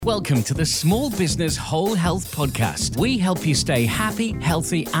Welcome to the Small Business Whole Health Podcast. We help you stay happy,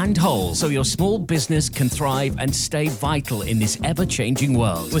 healthy, and whole so your small business can thrive and stay vital in this ever-changing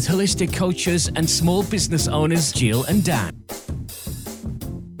world. With holistic coaches and small business owners, Jill and Dan.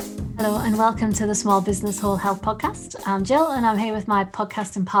 Hello and welcome to the Small Business Whole Health Podcast. I'm Jill and I'm here with my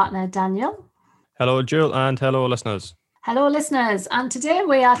podcasting partner, Daniel. Hello, Jill, and hello, listeners. Hello, listeners. And today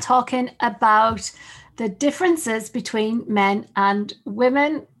we are talking about the differences between men and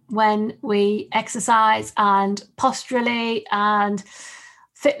women when we exercise and posturally and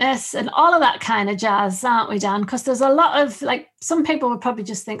fitness and all of that kind of jazz, aren't we, Dan? Because there's a lot of, some people would probably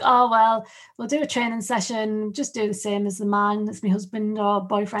just think, oh, well, we'll do a training session, just do the same as the man, as my husband or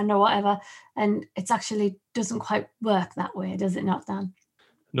boyfriend or whatever. And it actually doesn't quite work that way, does it not, Dan?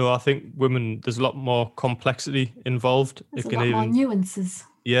 No, I think women, there's a lot more complexity involved. There's more nuances.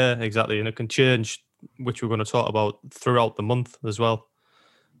 Yeah, exactly. And it can change, which we're going to talk about throughout the month as well.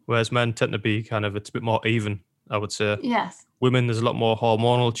 Whereas men tend to be it's a bit more even, I would say. Yes. Women, there's a lot more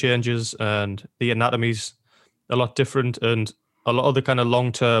hormonal changes and the anatomy's a lot different, and a lot of the kind of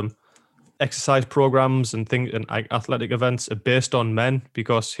long-term exercise programs and things and athletic events are based on men,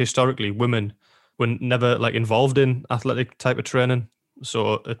 because historically women were never involved in athletic type of training.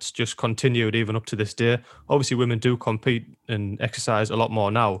 So it's just continued even up to this day. Obviously, women do compete and exercise a lot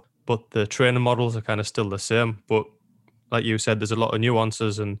more now, but the training models are kind of still the same. But like you said, there's a lot of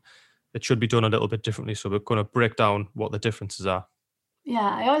nuances and it should be done a little bit differently. So we're going to break down what the differences are. Yeah,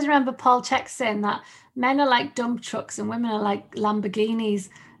 I always remember Paul Chek saying that men are like dump trucks and women are like Lamborghinis.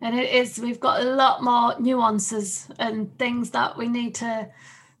 And we've got a lot more nuances and things that we need to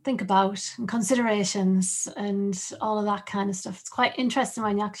think about and considerations and all of that kind of stuff. It's quite interesting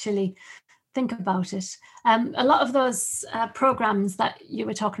when you actually think about it. A lot of those programs that you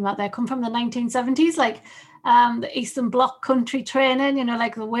were talking about there come from the 1970s, the Eastern Bloc country training, the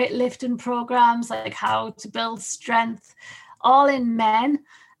weightlifting programs, like how to build strength, all in men.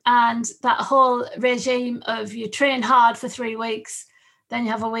 And that whole regime of you train hard for 3 weeks, then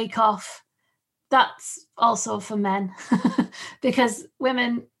you have a week off. That's also for men because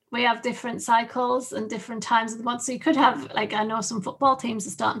women, we have different cycles and different times of the month. So you could have, I know some football teams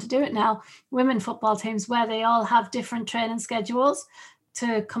are starting to do it now, women football teams, where they all have different training schedules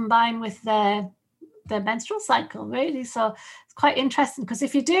to combine with their menstrual cycle, really. So it's quite interesting, because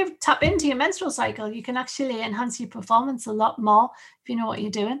if you do tap into your menstrual cycle, you can actually enhance your performance a lot more if you know what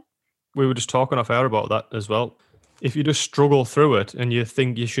you're doing. We were just talking off air about that as well. If you just struggle through it and you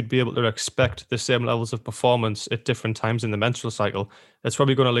think you should be able to expect the same levels of performance at different times in the menstrual cycle, it's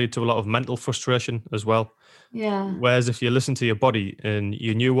probably going to lead to a lot of mental frustration as well. Yeah. Whereas if you listen to your body and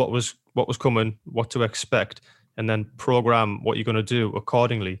you knew what was coming, what to expect, and then program what you're going to do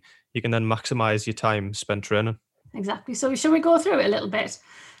accordingly, you can then maximize your time spent training. Exactly. So shall we go through it a little bit?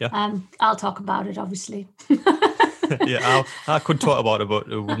 Yeah. I'll talk about it, obviously. Yeah, I could talk about it, but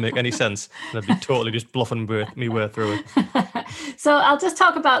it wouldn't make any sense. I'd be totally just bluffing me way through it. So I'll just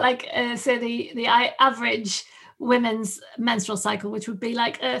talk about, say, the average women's menstrual cycle, which would be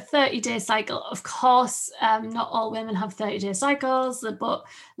like a 30-day cycle. Of course, not all women have 30-day cycles, but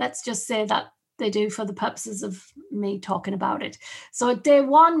let's just say that they do for the purposes of me talking about it. So day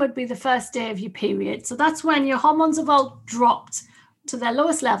 1 would be the first day of your period. So that's when your hormones have all dropped to their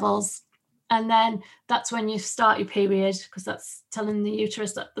lowest levels. And then that's when you start your period, because that's telling the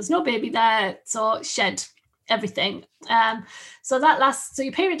uterus that there's no baby there, so shed everything. So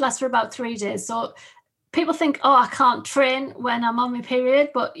your period lasts for about 3 days. So people think, oh, I can't train when I'm on my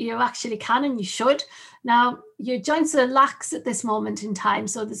period, but you actually can and you should. Now, your joints are lax at this moment in time,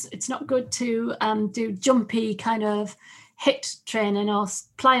 so it's not good to do jumpy kind of HIIT training or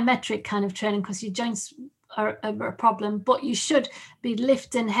plyometric kind of training, because your joints are a problem. But you should be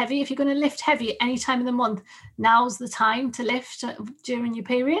lifting heavy. If you're going to lift heavy any time of the month, now's the time to lift during your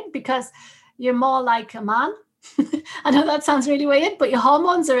period, because you're more like a man. I know that sounds really weird, but your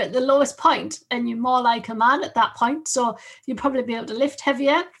hormones are at the lowest point and you're more like a man at that point. So you'll probably be able to lift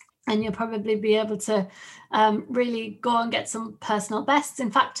heavier and you'll probably be able to really go and get some personal bests. In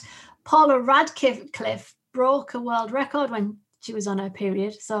fact, Paula Radcliffe broke a world record when she was on her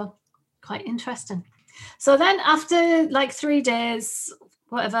period. So quite interesting. So then after 3 days,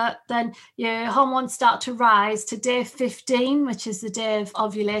 whatever, then your hormones start to rise to day 15, which is the day of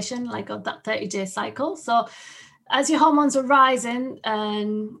ovulation, of that 30-day cycle. So as your hormones are rising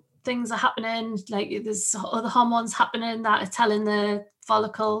and things are happening, there's other hormones happening that are telling the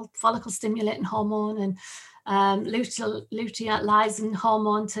follicle stimulating hormone and luteinizing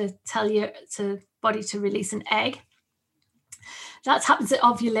hormone to tell your body to release an egg. That happens at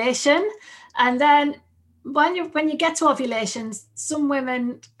ovulation. And then when you get to ovulation, some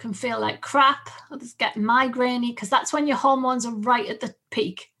women can feel like crap, others get migrainey, because that's when your hormones are right at the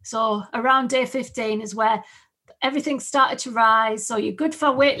peak. So around day 15 is where everything started to rise. So you're good for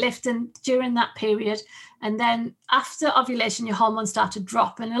weightlifting during that period. And then after ovulation, your hormones start to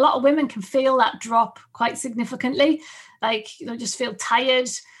drop. And a lot of women can feel that drop quite significantly. Like they'll just feel tired.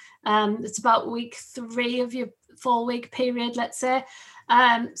 It's about week 3 of your 4-week period, let's say.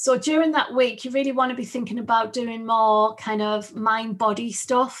 So during that week, you really want to be thinking about doing more kind of mind-body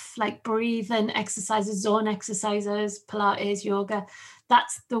stuff, like breathing exercises, zone exercises, Pilates, yoga.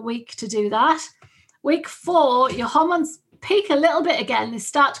 That's the week to do that. Week 4, your hormones peak a little bit again. They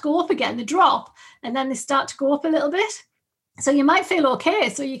start to go up again, they drop, and then they start to go up a little bit. So you might feel okay.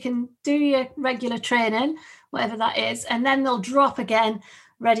 So you can do your regular training, whatever that is, and then they'll drop again,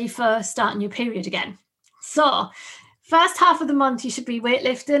 ready for starting your period again. So first half of the month, you should be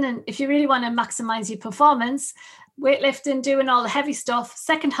weightlifting. And if you really want to maximize your performance, weightlifting, doing all the heavy stuff.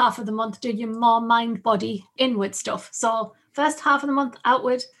 Second half of the month, do your more mind, body, inward stuff. So first half of the month,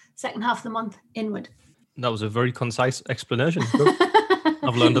 outward. Second half of the month, inward. That was a very concise explanation.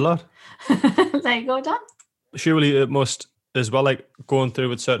 I've learned a lot. There you go, Dan. Surely it must, as well, like going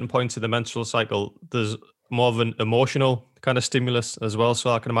through at certain points of the menstrual cycle, there's more of an emotional kind of stimulus as well. So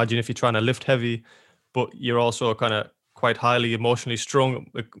I can imagine if you're trying to lift heavy, but you're also kind of quite highly emotionally strung,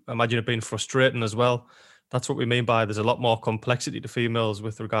 imagine it being frustrating as well. That's what we mean by there's a lot more complexity to females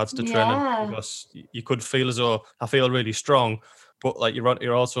with regards to training, because you could feel as though I feel really strong, but like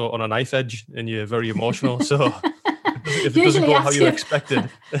you're also on a knife edge and you're very emotional. So if it doesn't go how you expected.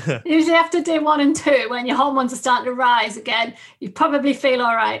 Usually after day 1 and 2, when your hormones are starting to rise again, you probably feel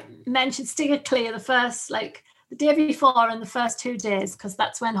all right. Men should steer clear the first, like the day before and the first 2 days, because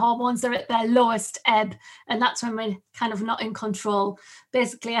that's when hormones are at their lowest ebb. And that's when we're kind of not in control.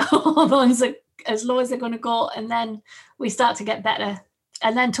 Basically, our hormones are as low as they're going to go. And then we start to get better.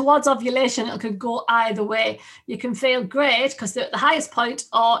 And then towards ovulation, it could go either way. You can feel great because they're at the highest point,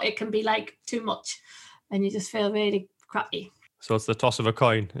 or it can be like too much and you just feel really crappy. So it's the toss of a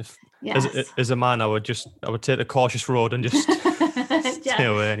coin. As a man, I would take the cautious road and just stay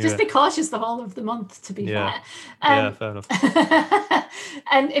away anyway. Just be cautious the whole of the month, to be fair. Yeah, fair enough.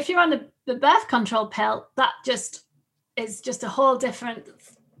 And if you're on the birth control pill, that just is just a whole different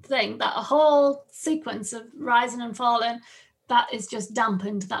thing. That a whole sequence of rising and falling, that is just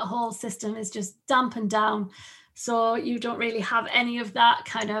dampened. That whole system is just dampened down. So you don't really have any of that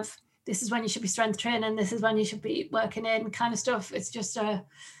kind of, this is when you should be strength training, this is when you should be working in kind of stuff. It's just a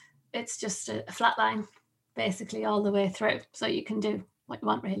flat line, basically, all the way through. So you can do what you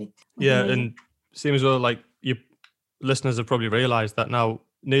want, really. Yeah, and seems well like your listeners have probably realised that now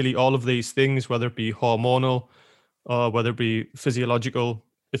nearly all of these things, whether it be hormonal or whether it be physiological,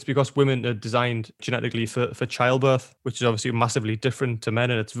 it's because women are designed genetically for childbirth, which is obviously massively different to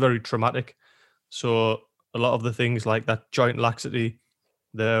men, and it's very traumatic. So a lot of the things like that joint laxity,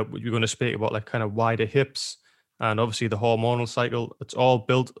 we're going to speak about like kind of wider hips, and obviously the hormonal cycle, it's all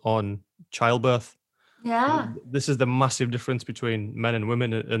built on childbirth. Yeah. This is the massive difference between men and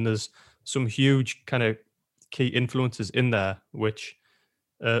women, and there's some huge kind of key influences in there which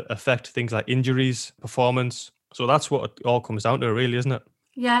affect things like injuries, performance. So that's what it all comes down to, really, isn't it?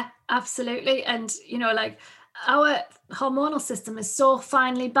 Yeah, absolutely. And, like our hormonal system is so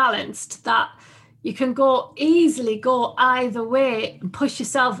finely balanced that you can easily go either way and push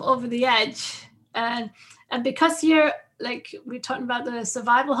yourself over the edge. And because you're like, we're talking about the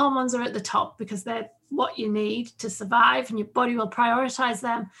survival hormones are at the top because they're what you need to survive and your body will prioritize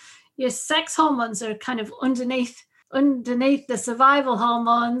them. Your sex hormones are kind of underneath the survival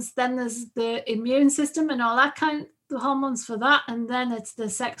hormones. Then there's the immune system and all that kind of the hormones for that, and then it's the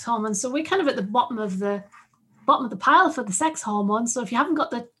sex hormones. So we're kind of at the bottom of the pile for the sex hormones. So if you haven't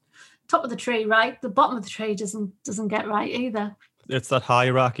got the top of the tree right, the bottom of the tree doesn't get right either. It's that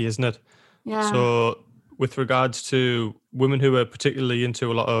hierarchy, isn't it? Yeah. So with regards to women who are particularly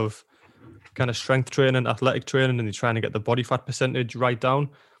into a lot of kind of strength training, athletic training, and they're trying to get the body fat percentage right down,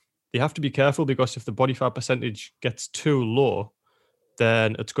 they have to be careful, because if the body fat percentage gets too low,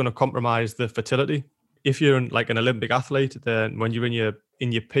 then it's going to compromise the fertility. If you're like an Olympic athlete, then when you're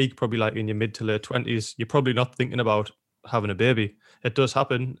in your peak, probably like in your mid to late 20s, you're probably not thinking about having a baby. It does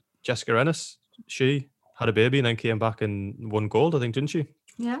happen. Jessica Ennis, she had a baby and then came back and won gold, I think, didn't she?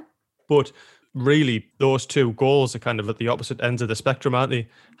 Yeah. But really, those two goals are kind of at the opposite ends of the spectrum, aren't they?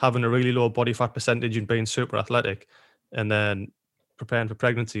 Having a really low body fat percentage and being super athletic, and then preparing for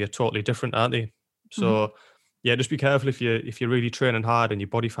pregnancy are totally different, aren't they? So yeah, just be careful if you're really training hard and your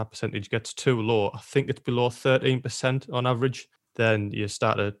body fat percentage gets too low. I think it's below 13% on average. Then you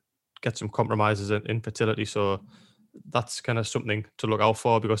start to get some compromises in fertility. So that's kind of something to look out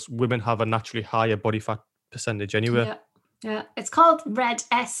for, because women have a naturally higher body fat percentage anyway. Yeah. It's called Red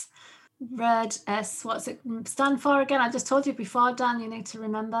S. Red S. What's it stand for again? I just told you before, Dan. You need to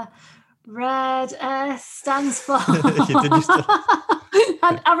remember. Red S stands for.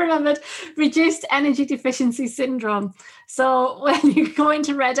 I remembered reduced energy deficiency syndrome. So when you go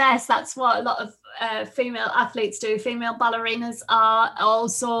into Red S, that's what a lot of female athletes do. Female ballerinas are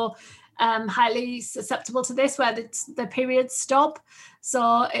also highly susceptible to this, where the periods stop.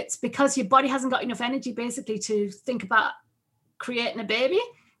 So it's because your body hasn't got enough energy basically to think about creating a baby.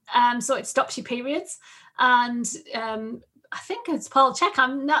 So it stops your periods. And I think it's Paul Check.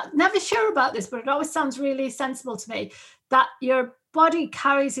 I'm never sure about this, but it always sounds really sensible to me that your body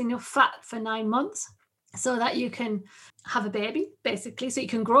carries enough fat for 9 months so that you can have a baby, basically. So you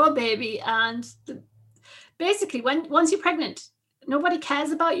can grow a baby. And basically, once you're pregnant, nobody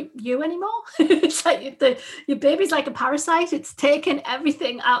cares about you anymore. It's like your baby's like a parasite. It's taking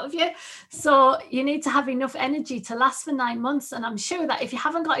everything out of you. So you need to have enough energy to last for 9 months. And I'm sure that if you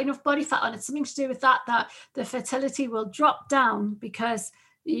haven't got enough body fat on, it's something to do with that the fertility will drop down, because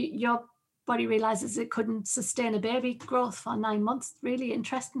your body realizes it couldn't sustain a baby growth for 9 months. Really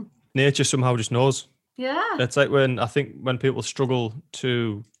interesting. Nature somehow just knows. Yeah. It's like when people struggle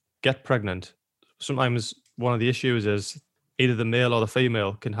to get pregnant, sometimes one of the issues is either the male or the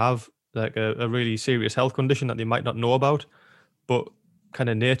female can have like a really serious health condition that they might not know about, but kind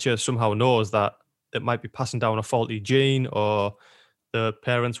of nature somehow knows that it might be passing down a faulty gene, or the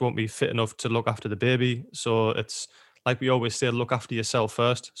parents won't be fit enough to look after the baby. So it's like we always say, look after yourself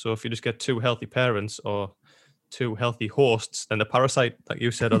first. So if you just get 2 healthy parents or 2 healthy hosts, then the parasite, like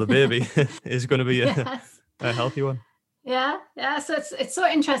you said, or the baby is going to be a healthy one. Yeah. So it's so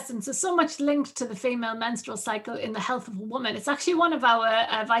interesting. So much linked to the female menstrual cycle in the health of a woman. It's actually one of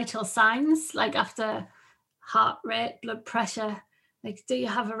our vital signs, like after heart rate, blood pressure. Like, do you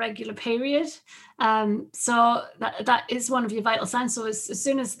have a regular period? So that is one of your vital signs. So as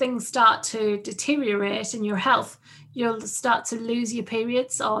soon as things start to deteriorate in your health, you'll start to lose your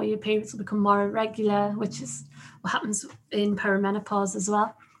periods, or your periods will become more irregular, which is what happens in perimenopause as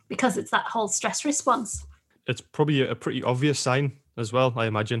well, because it's that whole stress response. It's probably a pretty obvious sign as well, I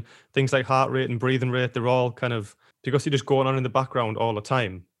imagine. Things like heart rate and breathing rate, they're all kind of, because you're just going on in the background all the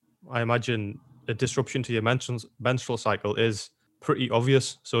time, I imagine a disruption to your menstrual cycle is pretty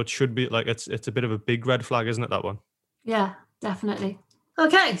obvious. So it should be like, it's a bit of a big red flag, isn't it, that one? Yeah, definitely.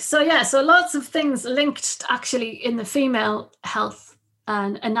 Okay, so lots of things linked actually in the female health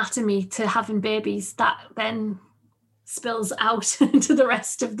and anatomy to having babies that then spills out into the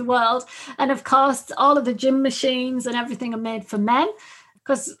rest of the world. And of course, all of the gym machines and everything are made for men,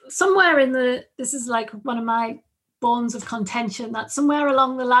 because somewhere this is like one of my bones of contention, that somewhere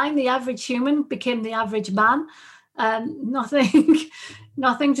along the line, the average human became the average man.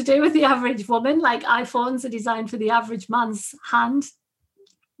 Nothing to do with the average woman. Like, iPhones are designed for the average man's hand,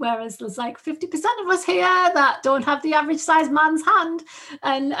 whereas there's like 50% of us here that don't have the average size man's hand.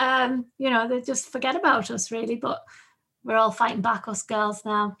 And, they just forget about us, really. But we're all fighting back, us girls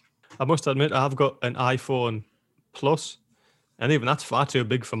now. I must admit, I have got an iPhone Plus, and even that's far too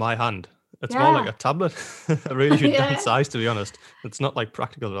big for my hand. It's more like a tablet. I really should downsize, to be honest. It's not like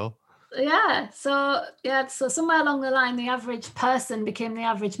practical at all. So somewhere along the line, the average person became the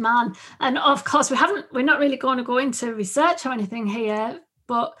average man. And of course, we're not really going to go into research or anything here,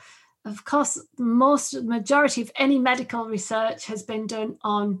 but of course, majority of any medical research has been done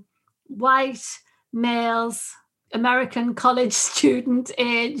on white males, American college student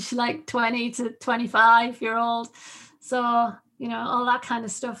age, like 20 to 25-year-old. So, all that kind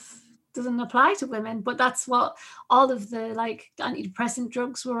of stuff doesn't apply to women, but that's what all of the like antidepressant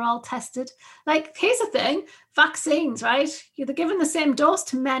drugs were all tested. Like, here's the thing, vaccines, right? They're given the same dose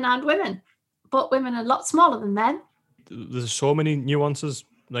to men and women, but women are a lot smaller than men. There's so many nuances,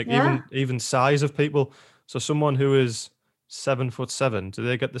 like even size of people. So someone who is 7'7", do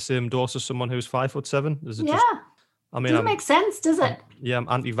they get the same dose as someone who's 5'7"? Is it doesn't make sense, does it? I'm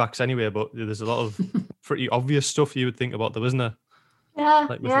anti-vax anyway, but there's a lot of pretty obvious stuff you would think about though, isn't there?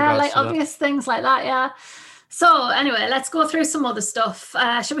 Like obvious things like that, yeah. So anyway, let's go through some other stuff.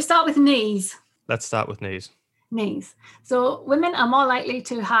 Shall we start with knees? Let's start with knees. Knees. So women are more likely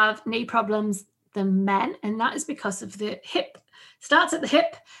to have knee problems than men, and that is because of the hip. Starts at the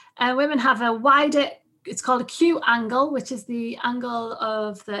hip, and women have a wider, it's called a Q angle, which is the angle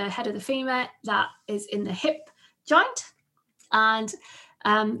of the head of the femur that is in the hip joint, and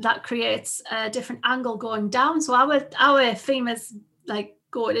that creates a different angle going down. So our femurs like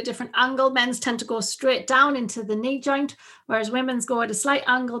go at a different angle. Men's tend to go straight down into the knee joint, whereas women's go at a slight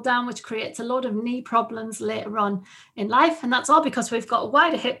angle down, which creates a lot of knee problems later on in life. And that's all because we've got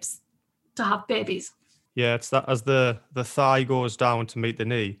wider hips to have babies. Yeah, it's that as the thigh goes down to meet the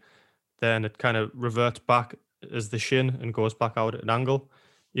knee, then it kind of reverts back as the shin and goes back out at an angle.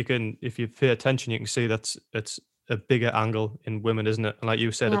 You can, if you pay attention, you can see that's it's a bigger angle in women, isn't it? And like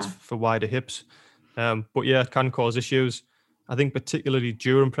you said, it's for wider hips. But yeah, it can cause issues. I think particularly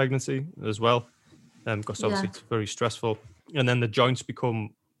during pregnancy as well, because obviously it's very stressful. And then the joints become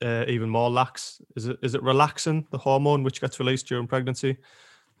even more lax. Is it relaxin, the hormone which gets released during pregnancy?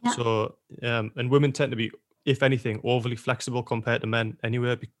 Yeah. So, and women tend to be, if anything, overly flexible compared to men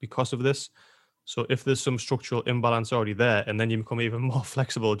anyway because of this. So if there's some structural imbalance already there, and then you become even more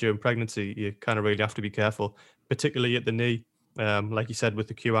flexible during pregnancy, you kind of really have to be careful, particularly at the knee, like you said, with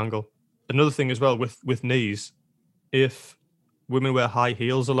the Q angle. Another thing as well with knees, if women wear high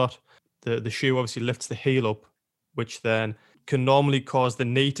heels a lot, the shoe obviously lifts the heel up, which then can normally cause the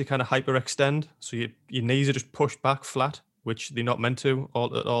knee to kind of hyperextend. So your knees are just pushed back flat, which they're not meant to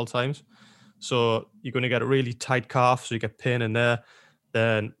at all times. So you're going to get a really tight calf, so you get pain in there.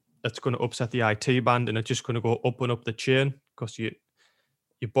 Then it's going to upset the IT band, and it's just going to go up and up the chain because your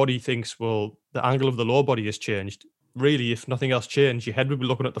body thinks, well, the angle of the lower body has changed. Really, if nothing else changed, your head would be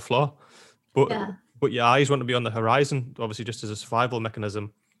looking at the floor. But your eyes want to be on the horizon, obviously just as a survival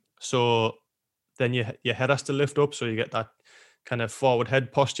mechanism. So then your head has to lift up, so you get that kind of forward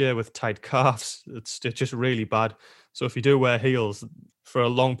head posture with tight calves. It's just really bad. So if you do wear heels for a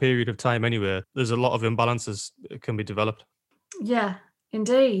long period of time anyway, there's a lot of imbalances that can be developed. Yeah,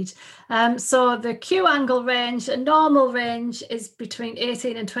 indeed. So the Q angle range, a normal range is between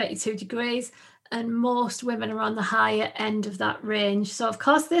 18 and 22 degrees, and most women are on the higher end of that range. So of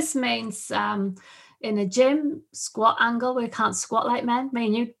course this means in a gym, squat angle, we can't squat like men. Me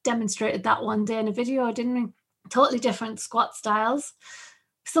and you demonstrated that one day in a video, didn't we? Totally different squat styles.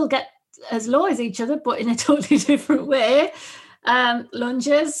 Still get as low as each other, but in a totally different way.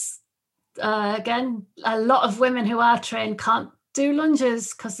 Lunges, again, a lot of women who are trained can't do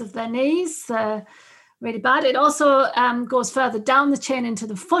lunges because of their knees. Really bad. It also goes further down the chain into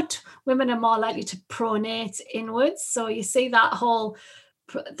the foot. Women are more likely to pronate inwards. So you see that whole,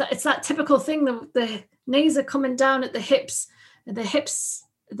 it's that typical thing, the knees are coming down at the hips,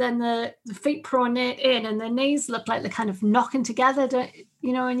 then the feet pronate in, and the knees look like they're kind of knocking together,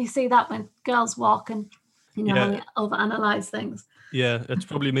 and you see that when girls walk and, how they overanalyze things. Yeah, it's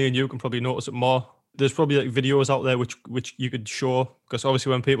probably me and you can probably notice it more. There's probably like videos out there which you could show, because obviously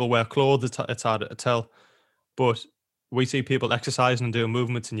when people wear clothes, it's harder to tell. But we see people exercising and doing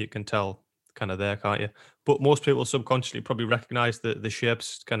movements, and you can tell kind of there, can't you? But most people subconsciously probably recognize the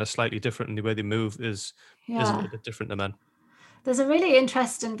shapes kind of slightly different, and the way they move is a little bit different to men. There's a really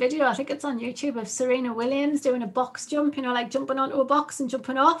interesting video, I think it's on YouTube, of Serena Williams doing a box jump, like jumping onto a box and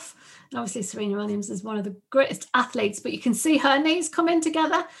jumping off. And obviously Serena Williams is one of the greatest athletes, but you can see her knees come in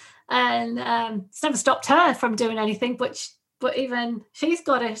together, and it's never stopped her from doing anything, but even she's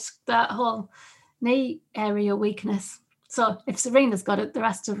got that whole knee area weakness. So if Serena's got it, the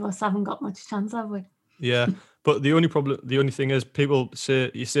rest of us haven't got much chance, have we? Yeah, but the only thing is, people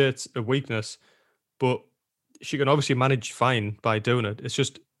say it's a weakness, but she can obviously manage fine by doing it. It's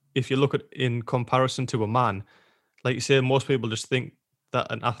just, if you look at in comparison to a man, like you say, most people just think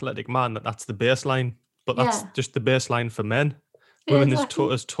that an athletic man, that's the baseline, but that's just the baseline for men. Women is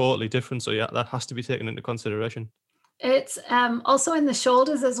totally different. So yeah, that has to be taken into consideration. It's also in the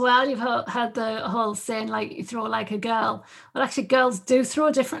shoulders as well. You've heard the whole saying, like, you throw like a girl. Well, actually, girls do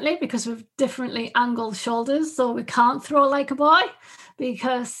throw differently because we've differently angled shoulders. So we can't throw like a boy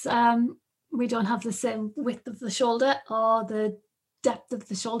because we don't have the same width of the shoulder or the depth of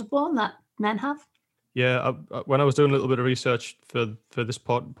the shoulder bone that men have. Yeah, when I was doing a little bit of research for this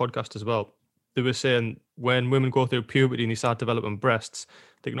podcast as well, they were saying when women go through puberty and they start developing breasts,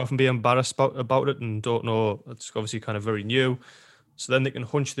 they can often be embarrassed about it and don't know. It's obviously kind of very new. So then they can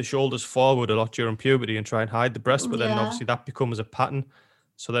hunch the shoulders forward a lot during puberty and try and hide the breast, but then obviously that becomes a pattern.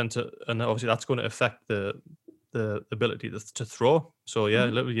 So then obviously that's going to affect the ability to throw. So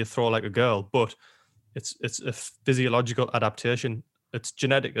literally you throw like a girl, but it's a physiological adaptation. It's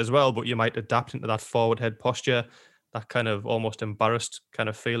genetic as well, but you might adapt into that forward head posture, that kind of almost embarrassed kind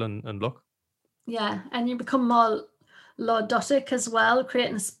of feel and look. Yeah, and you become more lordotic as well,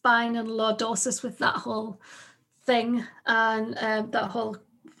 creating a spine and lordosis with that whole thing, and that whole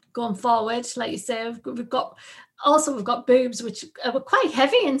going forward, like you say. We've got boobs which are quite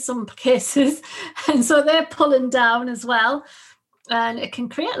heavy in some cases, and so they're pulling down as well. And it can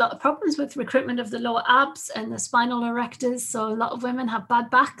create a lot of problems with recruitment of the lower abs and the spinal erectors. So a lot of women have bad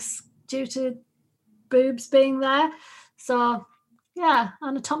backs due to boobs being there. So yeah,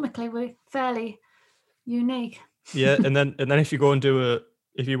 anatomically we're fairly unique. Yeah, and then if you go and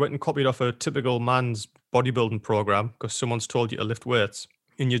if you went and copied off a typical man's bodybuilding program because someone's told you to lift weights,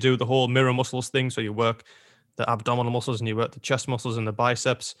 and you do the whole mirror muscles thing, so you work the abdominal muscles and you work the chest muscles and the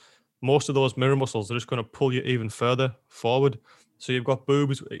biceps, most of those mirror muscles are just going to pull you even further forward. So you've got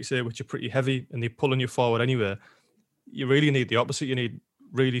boobs, like you say, which are pretty heavy and they're pulling you forward anyway. You really need the opposite. You need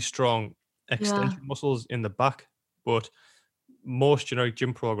really strong extension muscles in the back. But most generic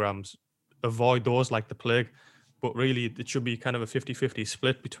gym programs avoid those like the plague. But really, it should be kind of a 50-50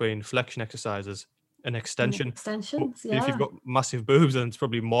 split between flexion exercises and extension. Extensions, If you've got massive boobs, then it's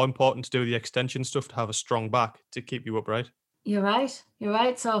probably more important to do the extension stuff to have a strong back to keep you upright. You're right.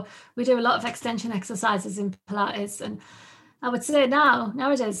 So we do a lot of extension exercises in Pilates, and I would say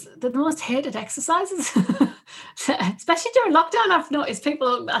nowadays, they're the most hated exercises, especially during lockdown. I've noticed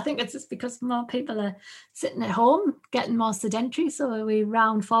people, I think it's just because more people are sitting at home, getting more sedentary. So we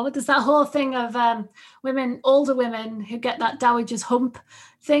round forward. There's that whole thing of older women who get that dowager's hump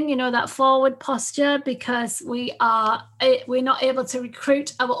thing, you know, that forward posture, because we're not able to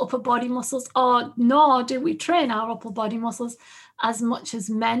recruit our upper body muscles, or nor do we train our upper body muscles as much as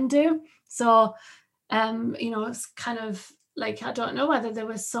men do. So, it's kind of like, I don't know whether there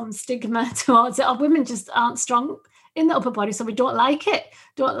was some stigma towards it, or women just aren't strong in the upper body, so we don't like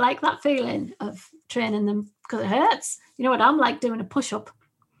that feeling of training them because it hurts. You know what I'm like doing a push-up.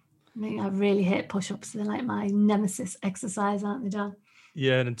 I really hate push-ups. They're like my nemesis exercise, aren't they, Dan?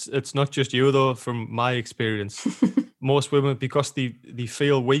 Yeah, and it's not just you though. From my experience, most women, because they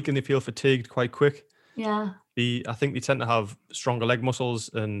feel weak and they feel fatigued quite quick. Yeah. I think they tend to have stronger leg muscles,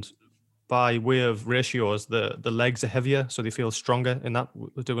 and by way of ratios, the legs are heavier, so they feel stronger in that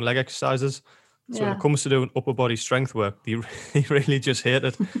doing leg exercises. So when it comes to doing upper body strength work, they really just hate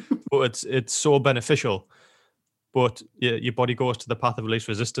it. But it's so beneficial. But yeah, your body goes to the path of least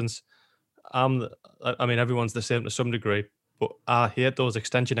resistance. I mean, everyone's the same to some degree, but I hate those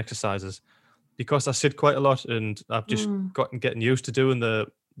extension exercises because I sit quite a lot, and I've just getting used to doing the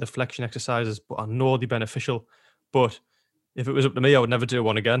flexion exercises. But I know they're beneficial. But if it was up to me, I would never do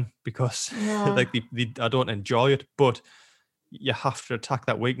one again because I don't enjoy it. But you have to attack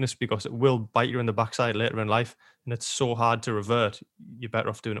that weakness because it will bite you in the backside later in life, and it's so hard to revert. You're better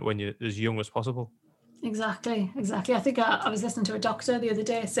off doing it when you're as young as possible. Exactly. I think I was listening to a doctor the other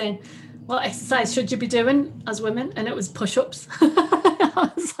day saying, what exercise should you be doing as women? And it was push-ups.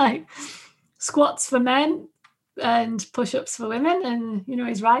 I was like, squats for men and push-ups for women. And,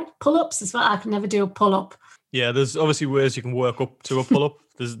 he's right. Pull-ups as well. I can never do a pull-up. Yeah, there's obviously ways you can work up to a pull-up.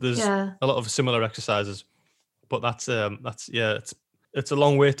 There's a lot of similar exercises. But that's it's a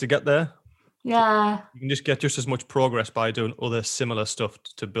long way to get there. Yeah. You can just get just as much progress by doing other similar stuff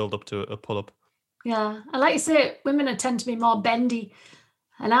to build up to a pull-up. Yeah. And like you say, women tend to be more bendy,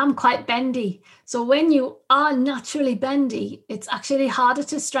 and I'm quite bendy. So when you are naturally bendy, it's actually harder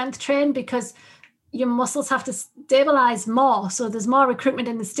to strength train because your muscles have to stabilize more. So there's more recruitment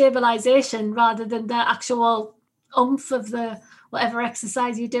in the stabilization rather than the actual oomph of the whatever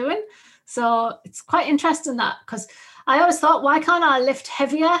exercise you're doing. So it's quite interesting that, because I always thought, why can't I lift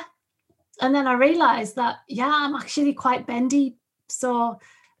heavier? And then I realized that, I'm actually quite bendy. So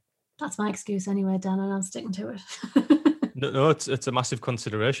that's my excuse anyway, Dan, and I'm sticking to it. No, it's a massive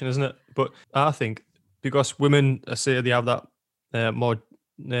consideration, isn't it? But I think because women say they have that more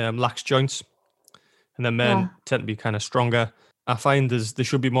lax joints, and then men tend to be kind of stronger, I find there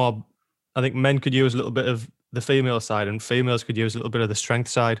should be more. I think men could use a little bit of the female side, and females could use a little bit of the strength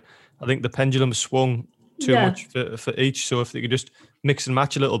side. I think the pendulum swung too much for each. So if they could just mix and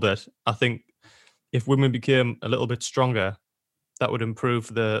match a little bit, I think if women became a little bit stronger, that would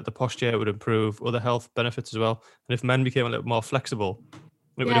improve the posture, it would improve other health benefits as well. And if men became a little more flexible,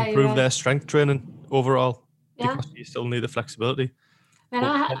 it would improve their strength training overall, because you still need the flexibility. And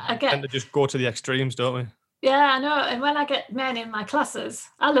I tend to just go to the extremes, don't we? Yeah, I know. And when I get men in my classes,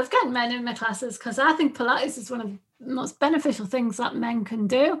 I love getting men in my classes because I think Pilates is one of the most beneficial things that men can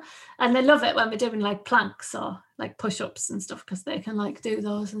do. And they love it when we're doing like planks or like push-ups and stuff, because they can like do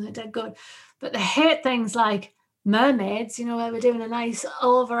those and they're dead good. But they hate things like mermaids, where we're doing a nice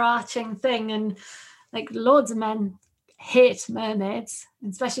overarching thing, and like loads of men hate mermaids,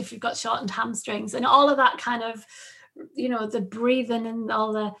 especially if you've got shortened hamstrings and all of that kind of, the breathing and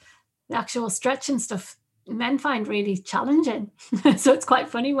all the actual stretching stuff men find really challenging. So it's quite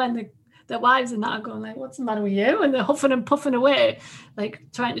funny when their wives and that are going like, what's the matter with you? And they're huffing and puffing away, like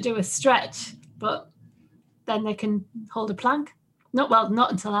trying to do a stretch, but then they can hold a plank.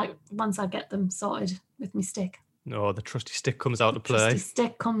 Not until once I get them sorted with my stick. No, the trusty stick comes out to play. Trusty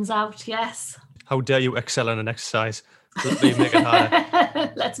stick comes out, yes. How dare you excel in an exercise? Let me make it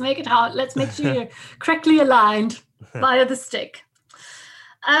harder. Let's make it hard. Let's make sure you're correctly aligned via the stick.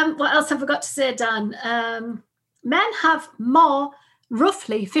 What else have I got to say, Dan? Men have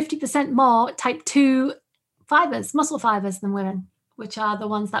roughly 50% more type 2 fibers, muscle fibers than women, which are the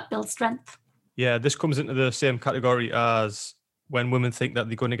ones that build strength. Yeah, this comes into the same category as when women think that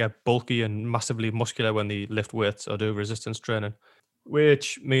they're going to get bulky and massively muscular when they lift weights or do resistance training,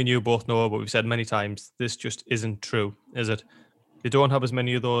 which me and you both know, but we've said many times, this just isn't true, is it? They don't have as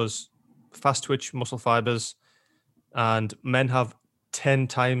many of those fast twitch muscle fibers, and men have 10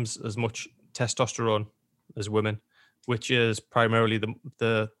 times as much testosterone as women, which is primarily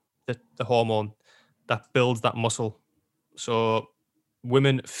the hormone that builds that muscle. So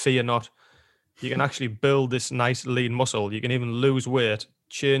women, fear not. You can actually build this nice lean muscle. You can even lose weight,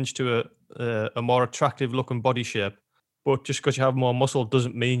 change to a more attractive looking body shape. But just because you have more muscle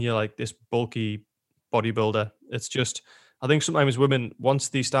doesn't mean you're like this bulky bodybuilder. It's just, I think sometimes women, once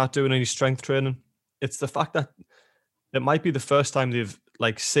they start doing any strength training, it's the fact that it might be the first time they've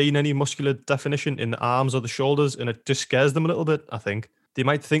like seen any muscular definition in the arms or the shoulders, and it just scares them a little bit, I think. They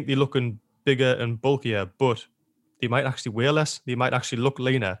might think they're looking bigger and bulkier, but they might actually weigh less. They might actually look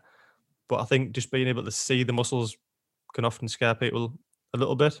leaner. But I think just being able to see the muscles can often scare people a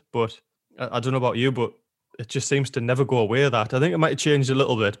little bit. But I don't know about you, but it just seems to never go away, that. I think it might have changed a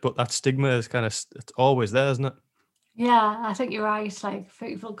little bit, but that stigma is it's always there, isn't it? Yeah, I think you're right. Like,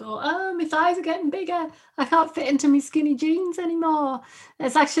 people go, oh, my thighs are getting bigger. I can't fit into my skinny jeans anymore.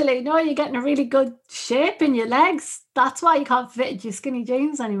 It's actually, no, you're getting a really good shape in your legs. That's why you can't fit into your skinny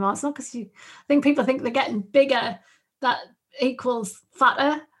jeans anymore. It's not because I think people think they're getting bigger, that equals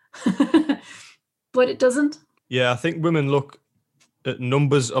fatter. But it doesn't. Yeah, I think women look at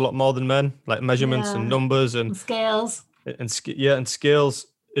numbers a lot more than men, like measurements and numbers and scales. And scales.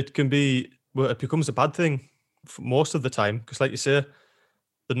 It can be, well, it becomes a bad thing for most of the time, because like you say,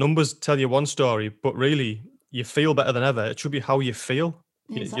 the numbers tell you one story, but really you feel better than ever. It should be how you feel.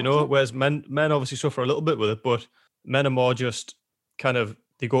 Exactly. You know, whereas men obviously suffer a little bit with it, but men are more just kind of,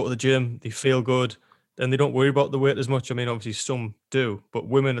 they go to the gym, they feel good, and they don't worry about the weight as much. I mean, obviously some do, but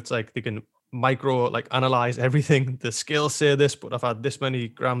women, it's like they can analyze everything. The scales say this, but I've had this many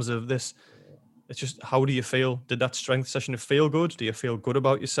grams of this. It's just, how do you feel? Did that strength session feel good? Do you feel good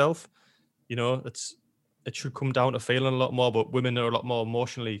about yourself? You know, it should come down to feeling a lot more, but women are a lot more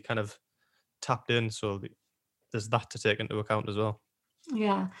emotionally kind of tapped in. So there's that to take into account as well.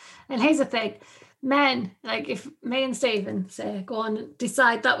 Yeah. And here's the thing. Men, like if me and Stephen say, go on and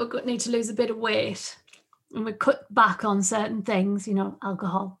decide that we need to lose a bit of weight, and we cut back on certain things, you know,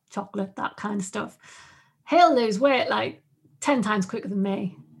 alcohol, chocolate, that kind of stuff, he'll lose weight like 10 times quicker than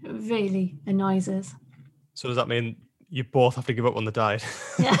me. It really annoys us. So does that mean you both have to give up on the diet?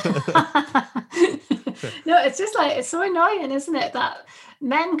 Yeah. No, it's just like, it's so annoying, isn't it, that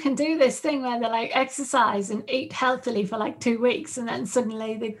men can do this thing where they like exercise and eat healthily for like 2 weeks, and then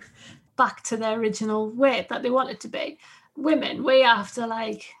suddenly they're back to their original weight that they wanted to be. Women, we have to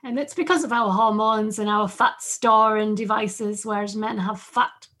and it's because of our hormones and our fat storing devices, whereas men have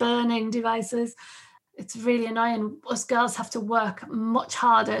fat burning devices. It's really annoying. Us girls have to work much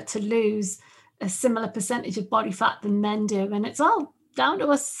harder to lose a similar percentage of body fat than men do. And it's all down to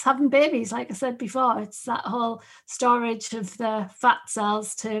us having babies. Like I said before, it's that whole storage of the fat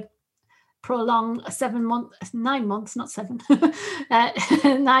cells to prolong 9 months, not 7,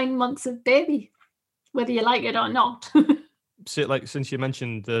 9 months of baby, whether you like it or not. So, since you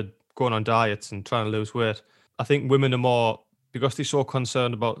mentioned the going on diets and trying to lose weight, I think women are more, because they're so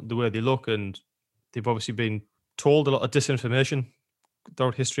concerned about the way they look, and they've obviously been told a lot of disinformation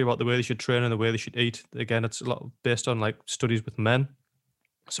throughout history about the way they should train and the way they should eat. Again, it's a lot based on studies with men.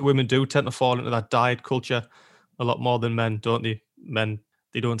 So women do tend to fall into that diet culture a lot more than men, don't they? Men,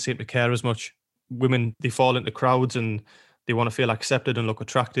 they don't seem to care as much. Women, they fall into crowds and they want to feel accepted and look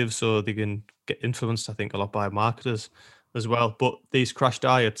attractive, so they can get influenced, I think, a lot by marketers as well. But these crash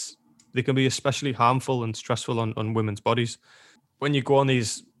diets, they can be especially harmful and stressful on women's bodies. When you go on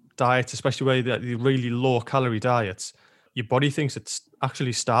these diets, especially where they're really low calorie diets, your body thinks it's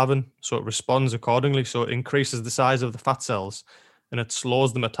actually starving, so it responds accordingly. So it increases the size of the fat cells and it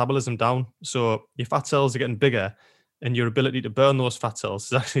slows the metabolism down. So your fat cells are getting bigger and your ability to burn those fat cells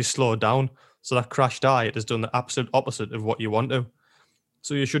is actually slowed down. So that crash diet has done the absolute opposite of what you want to.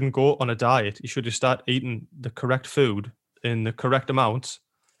 So you shouldn't go on a diet. You should just start eating the correct food in the correct amounts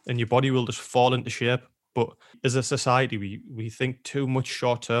and your body will just fall into shape. But as a society, we think too much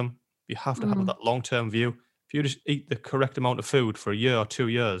short term. You have to have that long term view. If if you just eat the correct amount of food for a year or 2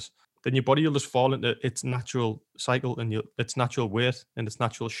 years, then your body will just fall into its natural cycle and its natural weight and its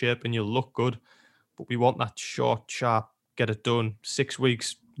natural shape, and you'll look good. But we want that short, sharp, get it done, 6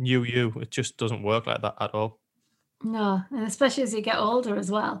 weeks, new you. It just doesn't work like that at all. No, and especially as you get older as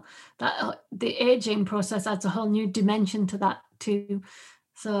well, that the aging process adds a whole new dimension to that too.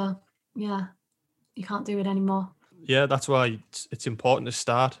 So yeah, you can't do it anymore. Yeah, that's why it's important to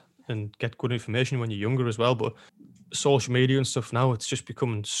start and get good information when you're younger as well. But social media and stuff now, it's just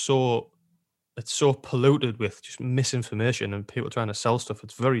becoming so polluted with just misinformation and people trying to sell stuff.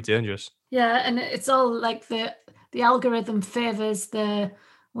 It's very dangerous. Yeah, and it's all like the algorithm favors the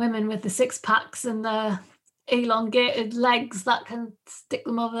women with the six packs and the elongated legs that can stick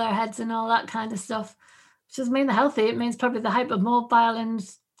them over their heads and all that kind of stuff. Which doesn't mean they're healthy. It means probably they're hypermobile and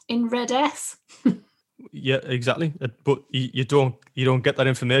in red S. Yeah, exactly. But you don't get that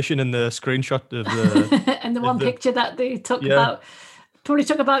information in the screenshot of the and the one picture that they took about. Probably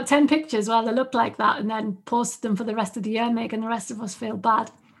took about 10 pictures while they looked like that and then posted them for the rest of the year, making the rest of us feel bad.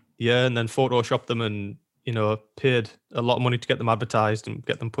 Yeah, and then Photoshopped them and, paid a lot of money to get them advertised and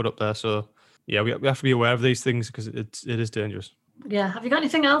get them put up there. So, yeah, we have to be aware of these things because it is dangerous. Yeah. Have you got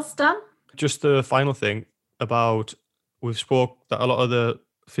anything else, Dan? Just the final thing about, we've spoke that a lot of the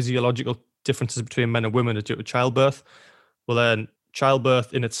physiological differences between men and women are due to childbirth. Well, then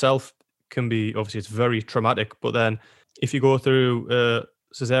childbirth in itself can be, obviously it's very traumatic, but then if you go through a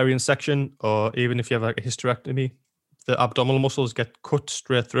cesarean section, or even if you have a hysterectomy, the abdominal muscles get cut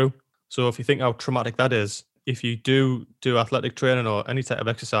straight through. So if you think how traumatic that is, if you do athletic training or any type of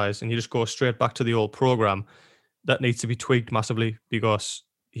exercise and you just go straight back to the old program, that needs to be tweaked massively because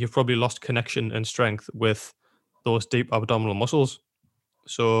you've probably lost connection and strength with those deep abdominal muscles.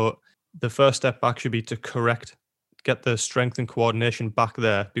 So the first step back should be to get the strength and coordination back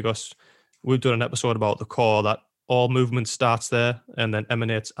there, because we've done an episode about the core that all movement starts there and then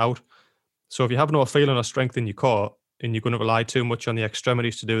emanates out. So if you have no feeling or strength in your core and you're going to rely too much on the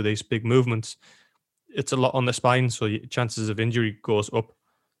extremities to do these big movements, it's a lot on the spine, so your chances of injury goes up.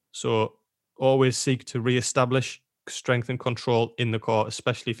 So always seek to re-establish strength and control in the core,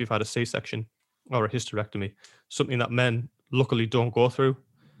 especially if you've had a C-section or a hysterectomy, something that men luckily don't go through.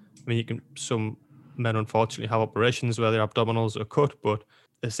 I mean, some men unfortunately have operations where their abdominals are cut, but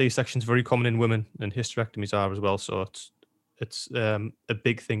a C-section is very common in women, and hysterectomies are as well. So it's a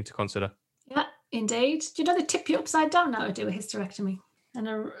big thing to consider. Yeah, indeed. Do you know they tip you upside down now to do a hysterectomy? And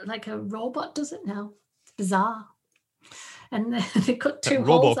a robot does it now. It's bizarre. And they cut two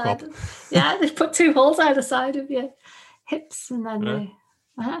holes out. Yeah, they put 2 holes either side of your hips, and then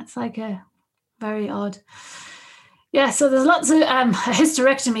it's like a very odd. Yeah, so there's lots of a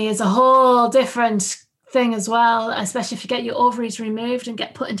hysterectomy is a whole different thing as well, especially if you get your ovaries removed and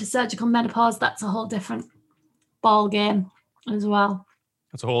get put into surgical menopause. That's a whole different ball game as well.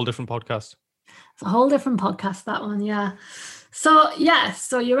 That's a whole different podcast. It's a whole different podcast, that one. Yeah.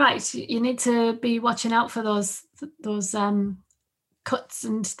 So you're right. You need to be watching out for those cuts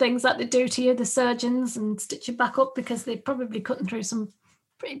and things that they do to you, the surgeons, and stitch you back up, because they're probably cutting through some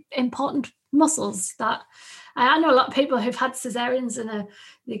pretty important muscles that I know a lot of people who've had cesareans, and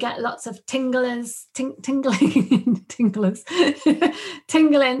they get lots of tingling,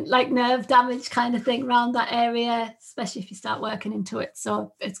 like nerve damage kind of thing around that area, especially if you start working into it.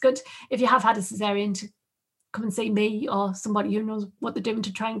 So it's good if you have had a cesarean to come and see me or somebody who knows what they're doing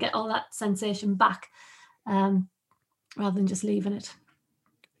to try and get all that sensation back, rather than just leaving it.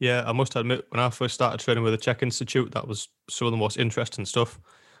 Yeah, I must admit, when I first started training with the Czech Institute, that was some of the most interesting stuff,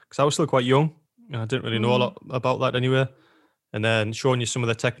 because I was still quite young and I didn't really know a lot about that anyway. And then showing you some of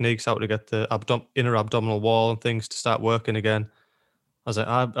the techniques, how to get the inner abdominal wall and things to start working again. I was like,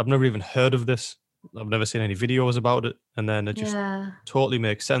 I've never even heard of this. I've never seen any videos about it. And then it just totally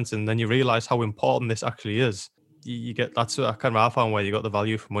makes sense. And then you realize how important this actually is. You get, that's kind of I found where you got the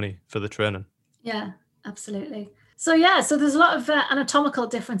value for money for the training. Yeah, absolutely. So there's a lot of anatomical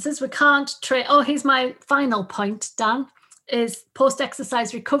differences. We can't train. Oh, here's my final point, Dan, is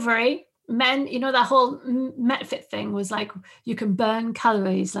post-exercise recovery. Men, that whole MetFit thing was like, you can burn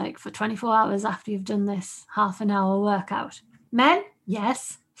calories like for 24 hours after you've done this half an hour workout. Men,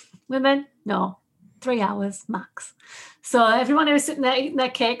 yes. Women, no. 3 hours max. So everyone who was sitting there eating their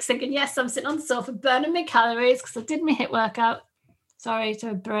cakes thinking, yes, I'm sitting on the sofa burning my calories because I did my HIIT workout. Sorry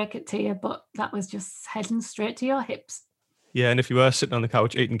to break it to you, but that was just heading straight to your hips. Yeah, and if you were sitting on the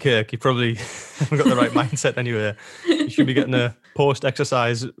couch eating cake, you probably haven't got the right mindset anyway. You should be getting a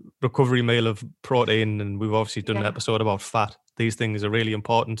post-exercise recovery meal of protein, and we've obviously done an episode about fat. These things are really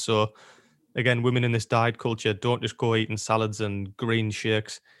important. So again, women in this diet culture, don't just go eating salads and green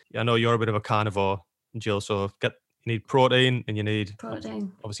shakes. I know you're a bit of a carnivore. Jill. So you need protein, and you need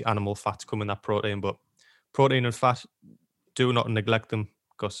Protein. obviously animal fats come in that protein, but protein and fat, do not neglect them,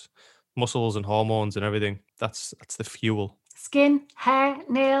 because muscles and hormones and everything, that's the fuel. Skin, hair,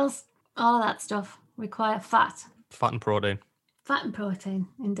 nails, all of that stuff require fat. Fat and protein. Fat and protein,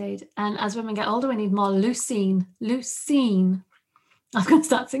 indeed. And as women get older, we need more leucine. Leucine. I'm going to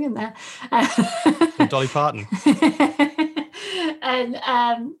start singing there. From Dolly Parton. And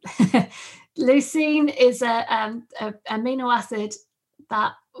leucine is a amino acid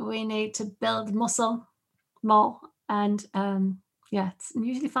that we need to build muscle more. And it's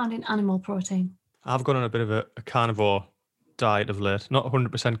usually found in animal protein. I've gone on a bit of a carnivore diet of late. Not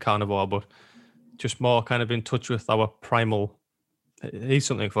 100% carnivore, but just more kind of in touch with our primal. Here's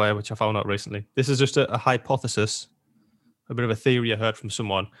something for you, which I found out recently. This is just a hypothesis, a bit of a theory I heard from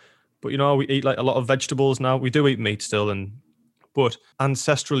someone. But we eat like a lot of vegetables now. We do eat meat still, but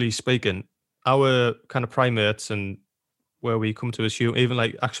ancestrally speaking, our kind of primates and where we come to as humans, even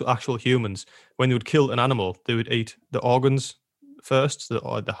like actual humans, when they would kill an animal, they would eat the organs first,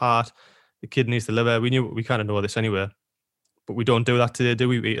 the heart, the kidneys, the liver. We kind of know this anyway, but we don't do that today, do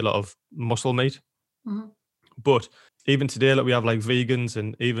we? We eat a lot of muscle meat. Mm-hmm. But even today, like we have like vegans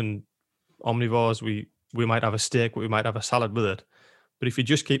and even omnivores, we might have a steak, but we might have a salad with it. But if you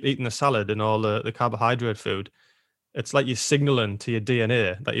just keep eating the salad and all the carbohydrate food, it's like you're signaling to your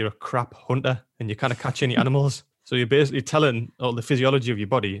DNA that you're a crap hunter and you kind of catch any animals. So you're basically telling all the physiology of your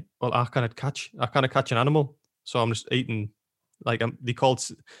body, well, I can't catch an animal. So I'm just eating, like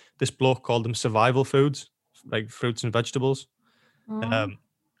this bloke called them survival foods, like fruits and vegetables. Mm.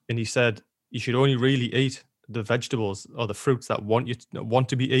 And he said you should only really eat the vegetables or the fruits that want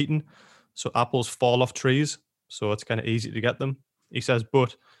to be eaten. So apples fall off trees, so it's kind of easy to get them. He says,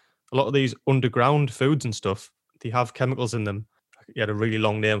 but a lot of these underground foods and stuff, they have chemicals in them. He had a really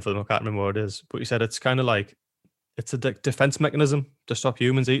long name for them. I can't remember what it is. But he said it's kind of like, it's a defense mechanism to stop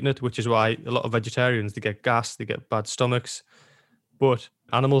humans eating it, which is why a lot of vegetarians, they get gas, they get bad stomachs. But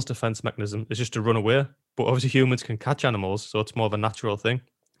animals' defense mechanism is just to run away. But obviously humans can catch animals, so it's more of a natural thing.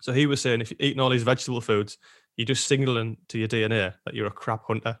 So he was saying if you're eating all these vegetable foods, you're just signaling to your DNA that you're a crap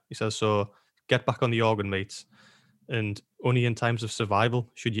hunter. He says, so get back on the organ meats. And only in times of survival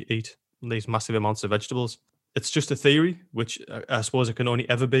should you eat these massive amounts of vegetables. It's just a theory, which I suppose it can only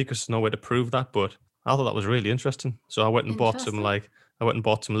ever be because there's no way to prove that. But I thought that was really interesting. So I went and bought some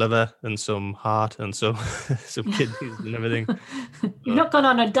liver and some heart and some kidneys and everything. You've not gone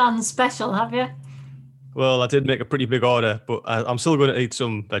on a Dan special, have you? Well, I did make a pretty big order, but I'm still going to eat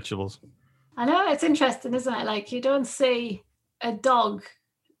some vegetables. I know, it's interesting, isn't it? Like, you don't see a dog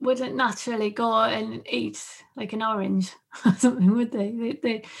wouldn't naturally go and eat like an orange or something, would they?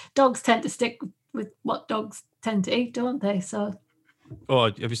 The dogs tend to stick with what dogs tend to eat, don't they? So,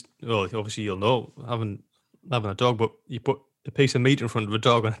 obviously you'll know having a dog, but you put a piece of meat in front of a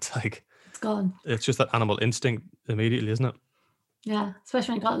dog and it's like it's gone. It's just that animal instinct immediately, isn't it? Yeah,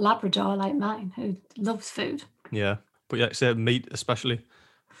 especially when you've got a Labrador like mine who loves food. Yeah, but yeah, say meat especially.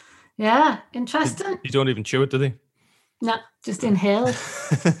 Yeah, interesting. You don't even chew it, do they? No, just inhale.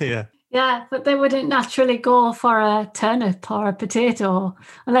 Yeah. Yeah, but they wouldn't naturally go for a turnip or a potato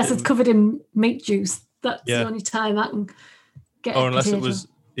unless it's covered in meat juice. That's the only time I can get or unless it was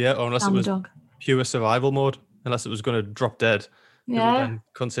dog. Pure survival mode. Unless it was going to drop dead. Yeah. We would then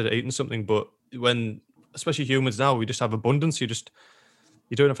consider eating something. But when, especially humans now, we just have abundance. You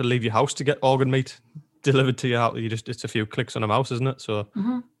don't have to leave your house to get organ meat delivered to your house. It's a few clicks on a mouse, isn't it? So.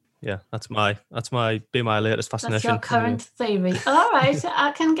 Mm-hmm. Yeah, that's my latest fascination. That's your current theory. All right,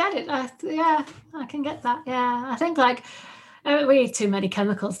 I can get it. I can get that. Yeah, I think we eat too many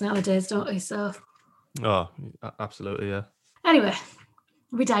chemicals nowadays, don't we? So. Oh, absolutely, yeah. Anyway,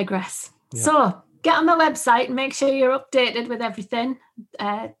 we digress. Yeah. So get on the website and make sure you're updated with everything.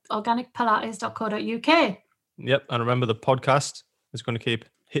 Organicpilates.co.uk. Yep, and remember the podcast is going to keep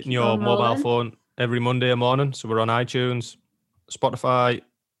hitting your mobile phone every Monday morning. So we're on iTunes, Spotify,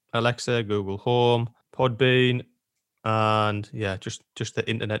 Alexa, Google Home, Podbean, and just the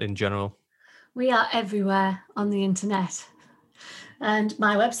internet in general. We are everywhere on the internet, and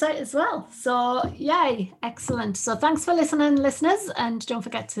my website as well. So yay, excellent. So thanks for listening, listeners, and don't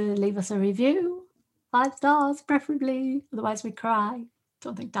forget to leave us a review, 5 stars preferably, otherwise we cry.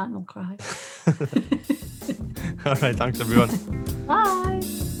 Don't think Dan will cry. All right, thanks everyone. Bye.